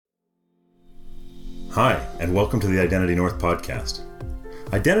Hi, and welcome to the Identity North podcast.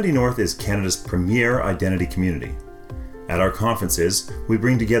 Identity North is Canada's premier identity community. At our conferences, we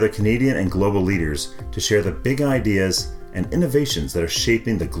bring together Canadian and global leaders to share the big ideas and innovations that are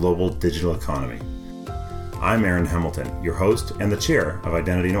shaping the global digital economy. I'm Aaron Hamilton, your host and the chair of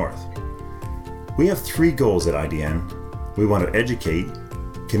Identity North. We have three goals at IDN. We want to educate,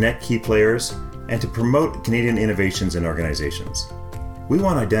 connect key players, and to promote Canadian innovations and organizations. We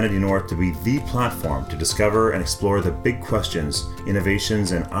want Identity North to be the platform to discover and explore the big questions,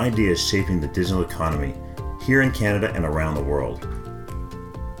 innovations, and ideas shaping the digital economy here in Canada and around the world.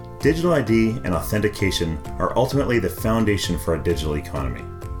 Digital ID and authentication are ultimately the foundation for a digital economy.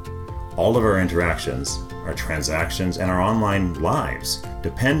 All of our interactions, our transactions, and our online lives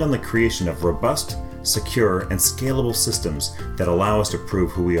depend on the creation of robust, secure, and scalable systems that allow us to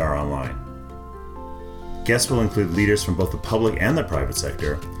prove who we are online. Guests will include leaders from both the public and the private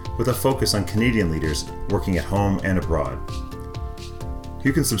sector, with a focus on Canadian leaders working at home and abroad.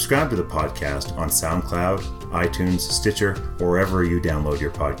 You can subscribe to the podcast on SoundCloud, iTunes, Stitcher, or wherever you download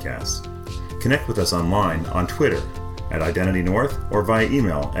your podcasts. Connect with us online on Twitter at Identity North or via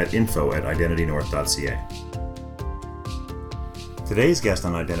email at info@identitynorth.ca. Today's guest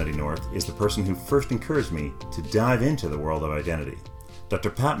on Identity North is the person who first encouraged me to dive into the world of identity. Dr.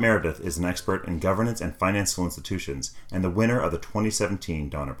 Pat Meredith is an expert in governance and financial institutions and the winner of the 2017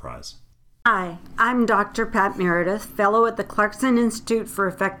 Donner Prize. Hi, I'm Dr. Pat Meredith, fellow at the Clarkson Institute for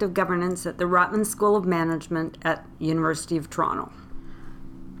Effective Governance at the Rotman School of Management at University of Toronto.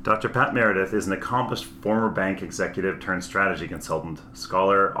 Dr. Pat Meredith is an accomplished former bank executive turned strategy consultant,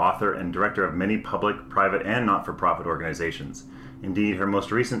 scholar, author, and director of many public, private, and not-for-profit organizations. Indeed, her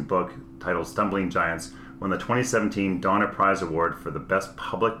most recent book, titled Stumbling Giants, won the 2017 Donner Prize Award for the Best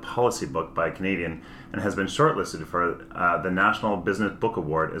Public Policy Book by a Canadian and has been shortlisted for the National Business Book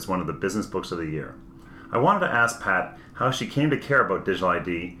Award as one of the Business Books of the Year. I wanted to ask Pat how she came to care about digital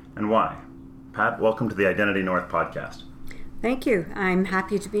ID and why. Pat, welcome to the Identity North podcast. Thank you. I'm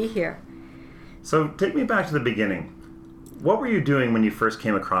happy to be here. So take me back to the beginning. What were you doing when you first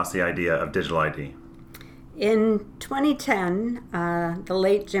came across the idea of digital ID? In 2010, the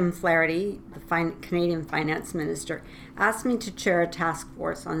late Jim Flaherty, the Canadian finance minister, asked me to chair a task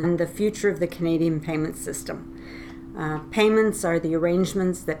force on the future of the Canadian payment system. Payments are the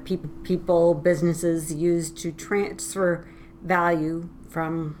arrangements that people, businesses use to transfer value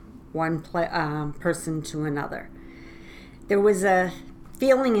from one person to another. There was a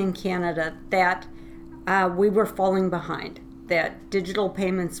feeling in Canada that we were falling behind, that digital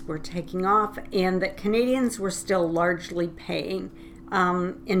payments were taking off, and that Canadians were still largely paying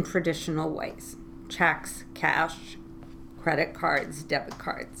in traditional ways: checks, cash, credit cards, debit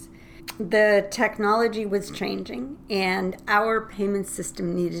cards. The technology was changing, and our payment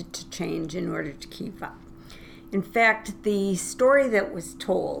system needed to change in order to keep up. In fact, the story that was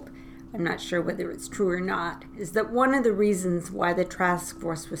told, I'm not sure whether it's true or not, is that one of the reasons why the task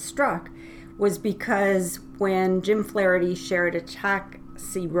force was struck was because when Jim Flaherty shared a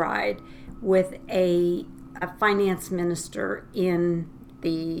taxi ride with a finance minister in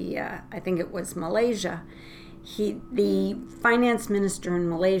I think it was Malaysia, the finance minister in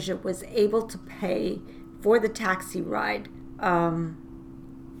Malaysia was able to pay for the taxi ride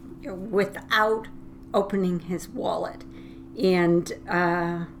without opening his wallet. And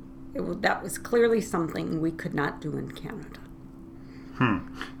that was clearly something we could not do in Canada.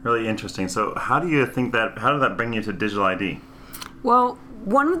 Really interesting. So how did that bring you to digital ID? Well,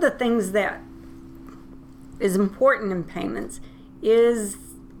 one of the things that is important in payments is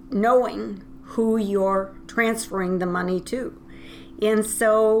knowing who you're transferring the money to. And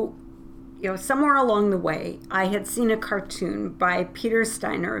so, somewhere along the way, I had seen a cartoon by Peter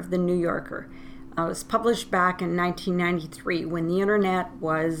Steiner of The New Yorker. It was published back in 1993 when the internet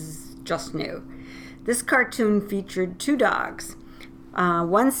was just new. This cartoon featured two dogs.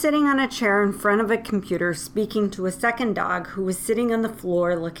 One sitting on a chair in front of a computer speaking to a second dog who was sitting on the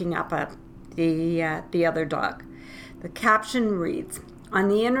floor looking up at the other dog. The caption reads, "On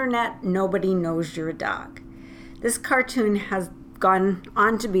the internet, nobody knows you're a dog." This cartoon has gone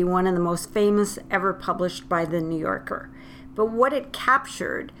on to be one of the most famous ever published by The New Yorker. But what it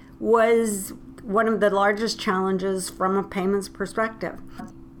captured was one of the largest challenges from a payments perspective.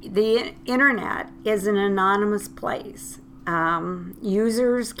 The internet is an anonymous place.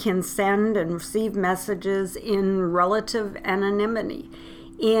 Users can send and receive messages in relative anonymity.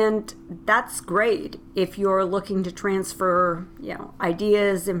 And that's great if you're looking to transfer,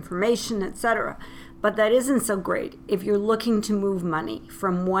 ideas, information, etc. But that isn't so great if you're looking to move money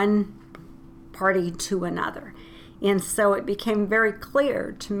from one party to another. And so it became very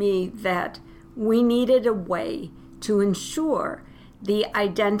clear to me that we needed a way to ensure the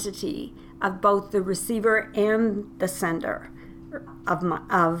identity of both the receiver and the sender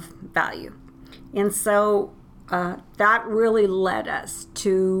of value. And so that really led us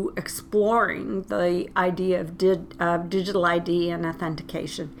to exploring the idea of digital ID and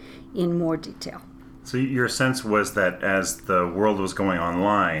authentication in more detail. So your sense was that as the world was going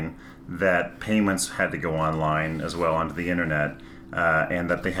online, that payments had to go online as well onto the internet, and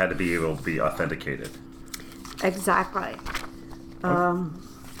that they had to be able to be authenticated. Exactly.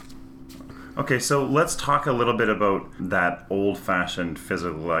 Okay, so let's talk a little bit about that old-fashioned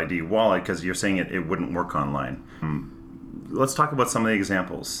physical ID wallet, because you're saying it wouldn't work online. Let's talk about some of the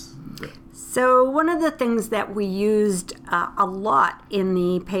examples. So one of the things that we used a lot in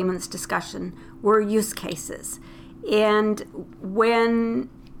the payments discussion were use cases. And when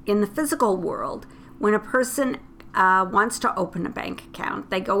in the physical world, when a person wants to open a bank account,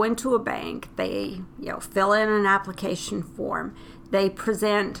 they go into a bank, they fill in an application form, they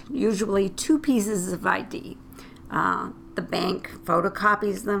present usually 2 pieces of ID. The bank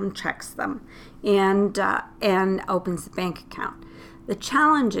photocopies them, checks them, and opens the bank account. The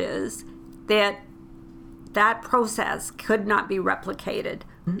challenge is that process could not be replicated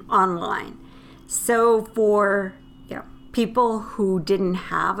online. So for people who didn't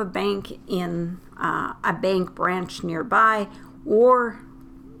have a bank in a bank branch nearby, or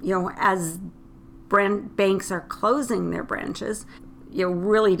as banks are closing their branches, you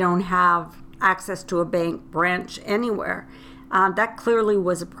really don't have access to a bank branch anywhere. That clearly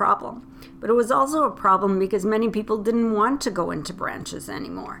was a problem. But it was also a problem because many people didn't want to go into branches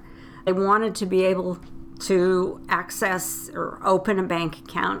anymore. They wanted to be able to access or open a bank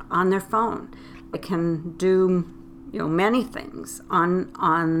account on their phone. They can do many things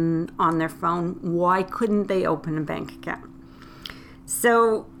on their phone. Why couldn't they open a bank account?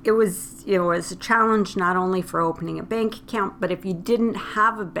 So it was a challenge not only for opening a bank account, but if you didn't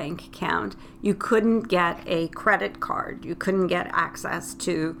have a bank account, you couldn't get a credit card. You couldn't get access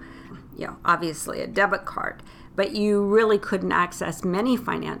to, obviously a debit card, but you really couldn't access many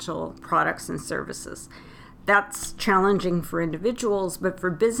financial products and services. That's challenging for individuals, but for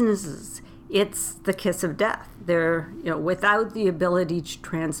businesses, it's the kiss of death. They're, without the ability to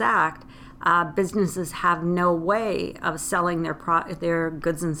transact, businesses have no way of selling their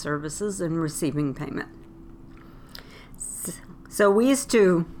goods and services and receiving payment. So we used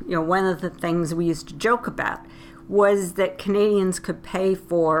to, one of the things we used to joke about was that Canadians could pay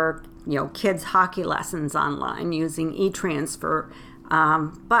for, kids' hockey lessons online using e-transfer,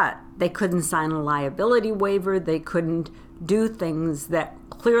 but they couldn't sign a liability waiver. They couldn't do things that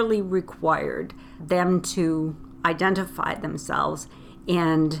clearly required them to identify themselves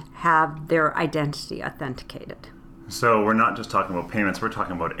and have their identity authenticated. So we're not just talking about payments, we're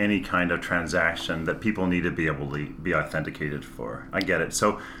talking about any kind of transaction that people need to be able to be authenticated for. I get it.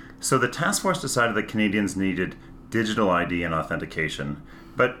 So the task force decided that Canadians needed digital ID and authentication.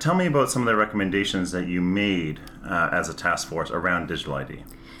 But tell me about some of the recommendations that you made as a task force around digital ID.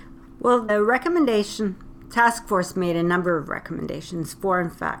 Well, the task force made a number of recommendations, 4 in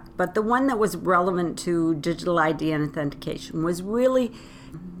fact, but the one that was relevant to digital ID and authentication was really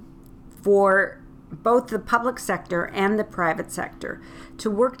for both the public sector and the private sector to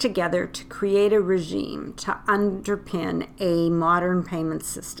work together to create a regime to underpin a modern payment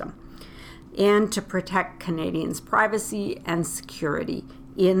system and to protect Canadians' privacy and security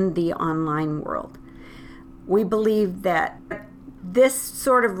in the online world. We believe that this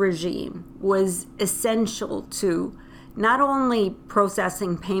sort of regime was essential to not only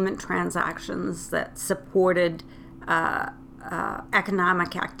processing payment transactions that supported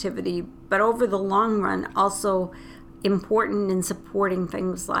economic activity, but over the long run also important in supporting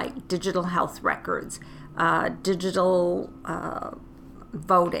things like digital health records, digital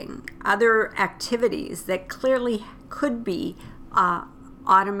voting, other activities that clearly could be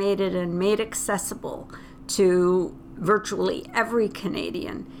automated and made accessible to virtually every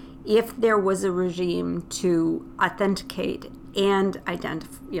Canadian if there was a regime to authenticate and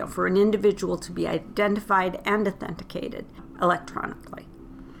identify, for an individual to be identified and authenticated electronically.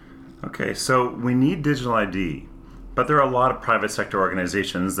 Okay, so we need digital ID, but there are a lot of private sector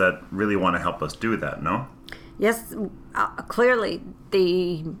organizations that really want to help us do that, no? Yes, clearly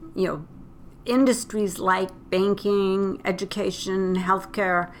the, industries like banking, education,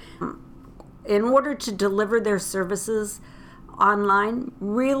 healthcare, in order to deliver their services online,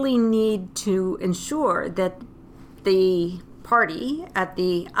 really need to ensure that the party at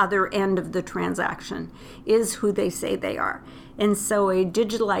the other end of the transaction is who they say they are. And so a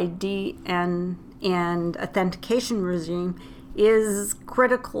digital ID and authentication regime is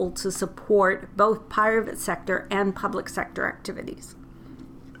critical to support both private sector and public sector activities.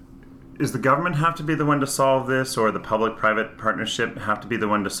 Does the government have to be the one to solve this, or the public-private partnership have to be the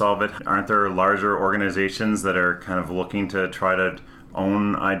one to solve it? Aren't there larger organizations that are kind of looking to try to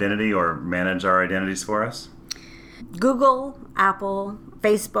own identity or manage our identities for us? Google, Apple,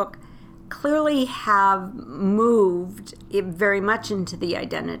 Facebook clearly have moved very much into the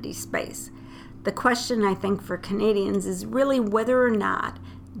identity space. The question, I think, for Canadians is really whether or not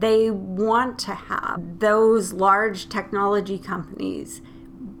they want to have those large technology companies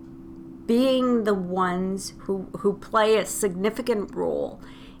being the ones who play a significant role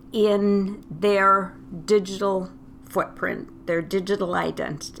in their digital footprint, their digital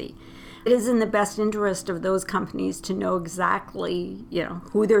identity. It is in the best interest of those companies to know exactly,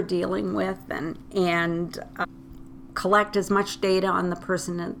 who they're dealing with and collect as much data on the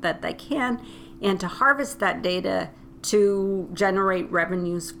person that they can, and to harvest that data to generate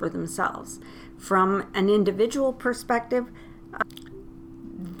revenues for themselves. From an individual perspective,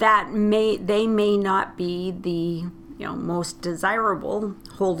 they may not be the most desirable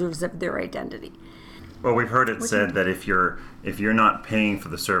holders of their identity. Well, we've heard it said that if you're not paying for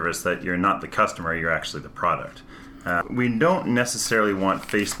the service, that you're not the customer, you're actually the product. We don't necessarily want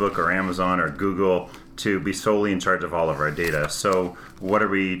Facebook or Amazon or Google to be solely in charge of all of our data. So what are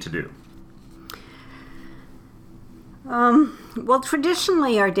we to do? Well,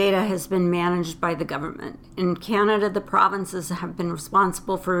 traditionally, our data has been managed by the government. In Canada, the provinces have been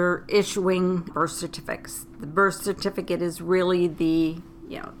responsible for issuing birth certificates. The birth certificate is really the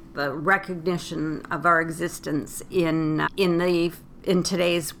recognition of our existence in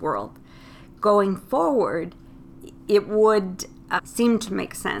today's world. Going forward, it would seem to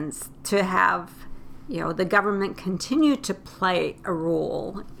make sense to have the government continue to play a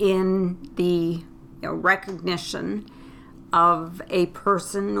role in the recognition of a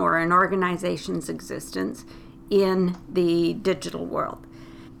person or an organization's existence in the digital world.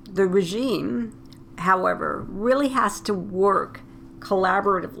 The regime, however, really has to work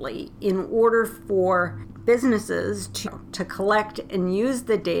collaboratively in order for businesses to collect and use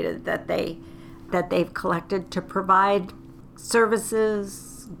the data that they've collected to provide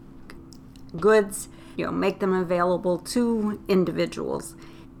services, goods, make them available to individuals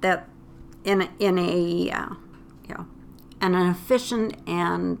that in an efficient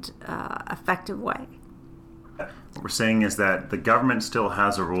and effective way. What we're saying is that the government still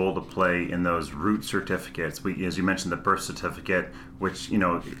has a role to play in those root certificates. As you mentioned, the birth certificate, which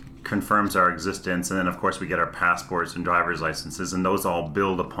confirms our existence, and then of course we get our passports and driver's licenses, and those all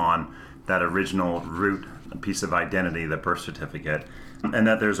build upon that original root piece of identity, the birth certificate, and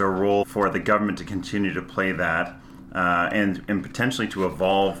that there's a role for the government to continue to play that. And potentially to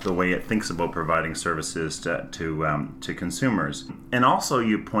evolve the way it thinks about providing services to consumers. And also,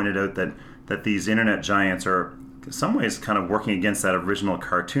 you pointed out that these internet giants are in some ways kind of working against that original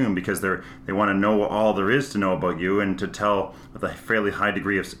cartoon, because they want to know all there is to know about you and to tell with a fairly high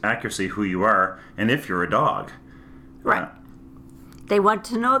degree of accuracy who you are and if you're a dog. Right. They want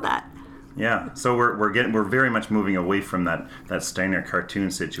to know that. Yeah. So we're very much moving away from that Steiner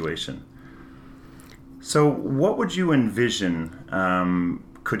cartoon situation. So what would you envision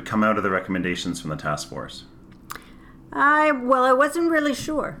could come out of the recommendations from the task force? I wasn't really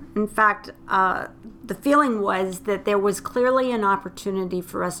sure. In fact, the feeling was that there was clearly an opportunity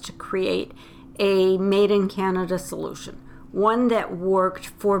for us to create a made-in-Canada solution, one that worked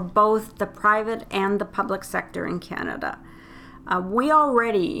for both the private and the public sector in Canada. We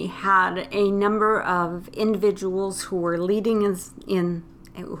already had a number of individuals who were leading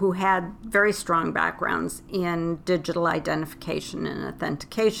who had very strong backgrounds in digital identification and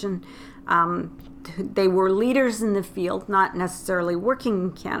authentication. They were leaders in the field, not necessarily working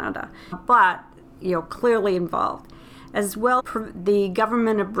in Canada, but clearly involved. As well, the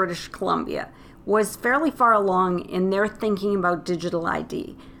government of British Columbia was fairly far along in their thinking about digital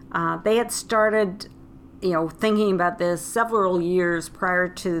ID. They had started thinking about this several years prior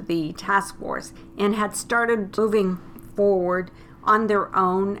to the task force and had started moving forward on their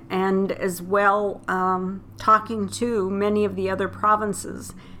own, and as well talking to many of the other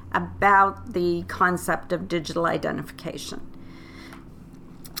provinces about the concept of digital identification.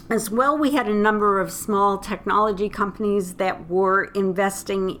 As well, we had a number of small technology companies that were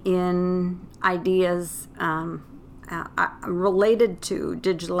investing in ideas related to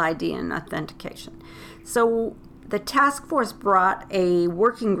digital ID and authentication. So the task force brought a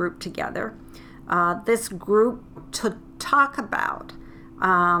working group together. This group to talk about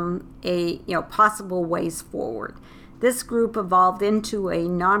possible ways forward. This group evolved into a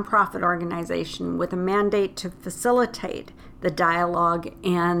nonprofit organization with a mandate to facilitate the dialogue,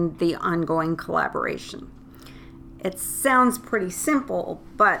 and the ongoing collaboration. It sounds pretty simple,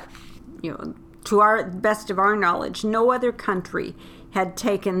 but to our best of our knowledge, no other country had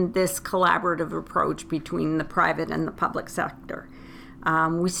taken this collaborative approach between the private and the public sector.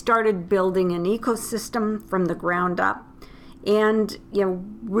 We started building an ecosystem from the ground up, and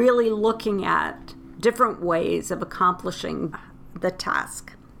really looking at different ways of accomplishing the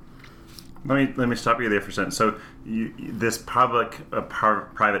task. Let me stop you there for a second. So this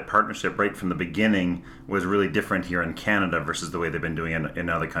public-private partnership right from the beginning was really different here in Canada versus the way they've been doing it in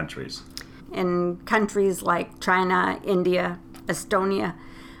other countries. In countries like China, India, Estonia,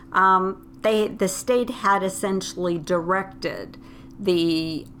 the state had essentially directed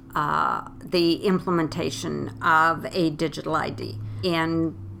the implementation of a digital ID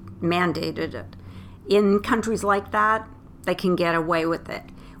and mandated it. In countries like that, they can get away with it.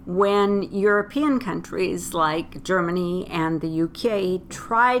 When European countries like Germany and the UK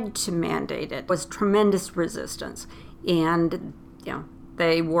tried to mandate it, there was tremendous resistance, and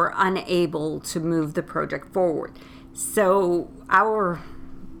they were unable to move the project forward. So our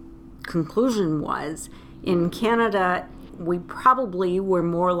conclusion was, in Canada, we probably were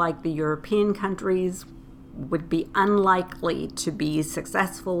more like the European countries, would be unlikely to be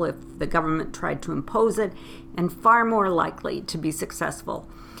successful if the government tried to impose it, and far more likely to be successful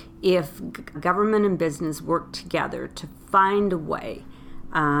if government and business worked together to find a way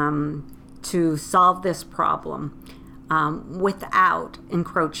to solve this problem without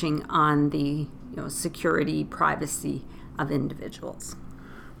encroaching on the security, privacy of individuals.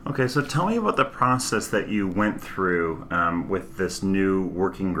 Okay, so tell me about the process that you went through with this new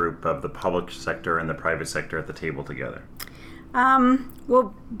working group of the public sector and the private sector at the table together.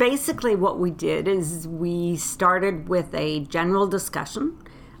 Well, basically what we did is we started with a general discussion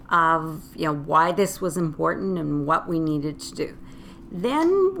of why this was important and what we needed to do.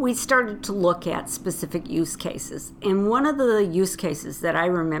 Then we started to look at specific use cases. And one of the use cases that I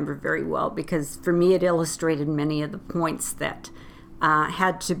remember very well, because for me it illustrated many of the points that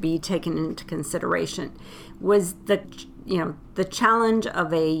had to be taken into consideration, was the challenge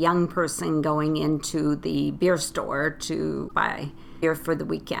of a young person going into the beer store to buy beer for the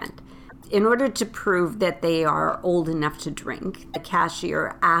weekend. In order to prove that they are old enough to drink, the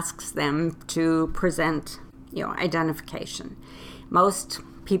cashier asks them to present, identification. Most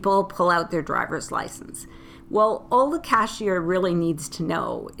people pull out their driver's license. Well, all the cashier really needs to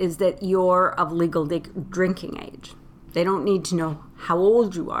know is that you're of legal drinking age. They don't need to know how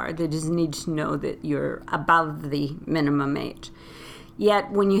old you are. They just need to know that you're above the minimum age.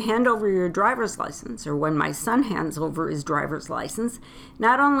 Yet when you hand over your driver's license, or when my son hands over his driver's license,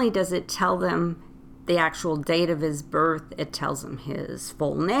 not only does it tell them the actual date of his birth, it tells him his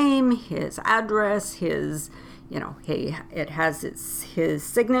full name, his address, it has his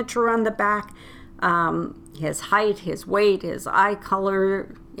signature on the back, his height, his weight, his eye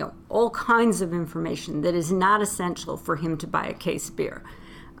color, all kinds of information that is not essential for him to buy a case of beer.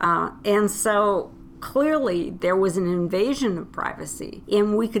 And so clearly there was an invasion of privacy,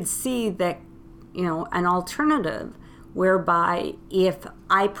 and we could see that, an alternative whereby if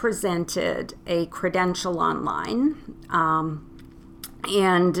I presented a credential online,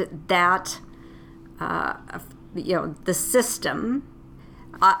 and that, the system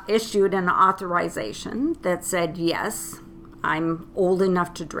issued an authorization that said, yes, I'm old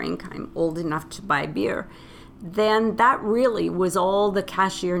enough to drink, I'm old enough to buy beer, then that really was all the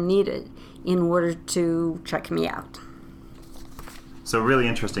cashier needed in order to check me out. So really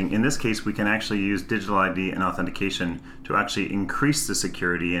interesting. In this case, we can actually use digital ID and authentication to actually increase the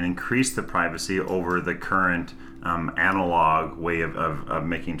security and increase the privacy over the current analog way of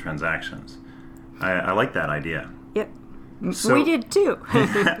making transactions. I like that idea. Yep. So, we did too.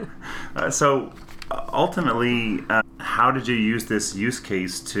 So ultimately, how did you use this use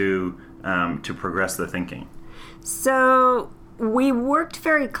case to progress the thinking? So we worked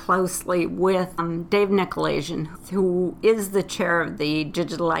very closely with Dave Nicolasian, who is the chair of the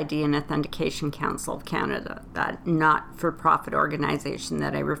Digital ID and Authentication Council of Canada, that not-for-profit organization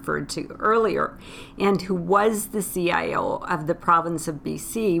that I referred to earlier, and who was the CIO of the province of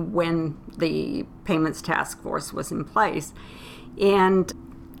BC when the Payments Task Force was in place. And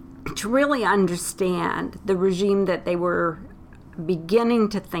to really understand the regime that they were beginning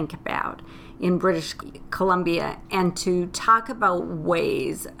to think about in British Columbia, and to talk about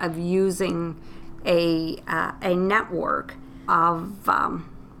ways of using a network of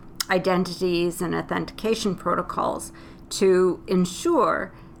identities and authentication protocols to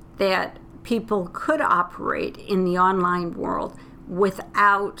ensure that people could operate in the online world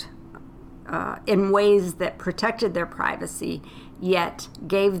without in ways that protected their privacy, yet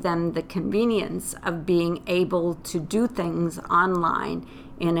gave them the convenience of being able to do things online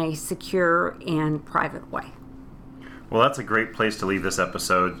in a secure and private way. Well, that's a great place to leave this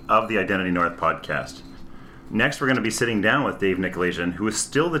episode of the Identity North podcast. Next, we're going to be sitting down with Dave Nicolasian, who is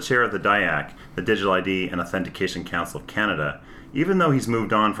still the chair of the DIAC, the Digital ID and Authentication Council of Canada, even though he's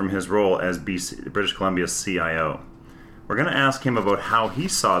moved on from his role as British Columbia's CIO. We're going to ask him about how he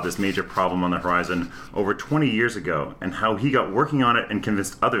saw this major problem on the horizon over 20 years ago and how he got working on it and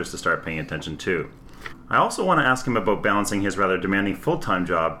convinced others to start paying attention too. I also want to ask him about balancing his rather demanding full-time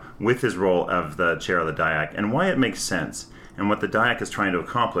job with his role of the chair of the DIAC and why it makes sense and what the DIAC is trying to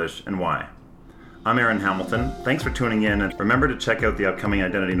accomplish and why. I'm Aaron Hamilton. Thanks for tuning in, and remember to check out the upcoming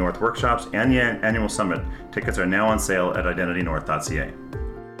Identity North workshops and the annual summit. Tickets are now on sale at identitynorth.ca.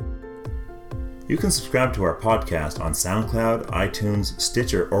 You can subscribe to our podcast on SoundCloud, iTunes,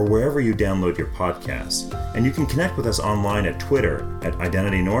 Stitcher, or wherever you download your podcasts. And you can connect with us online at Twitter at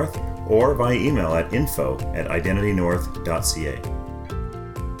Identity North or via email at info@identitynorth.ca.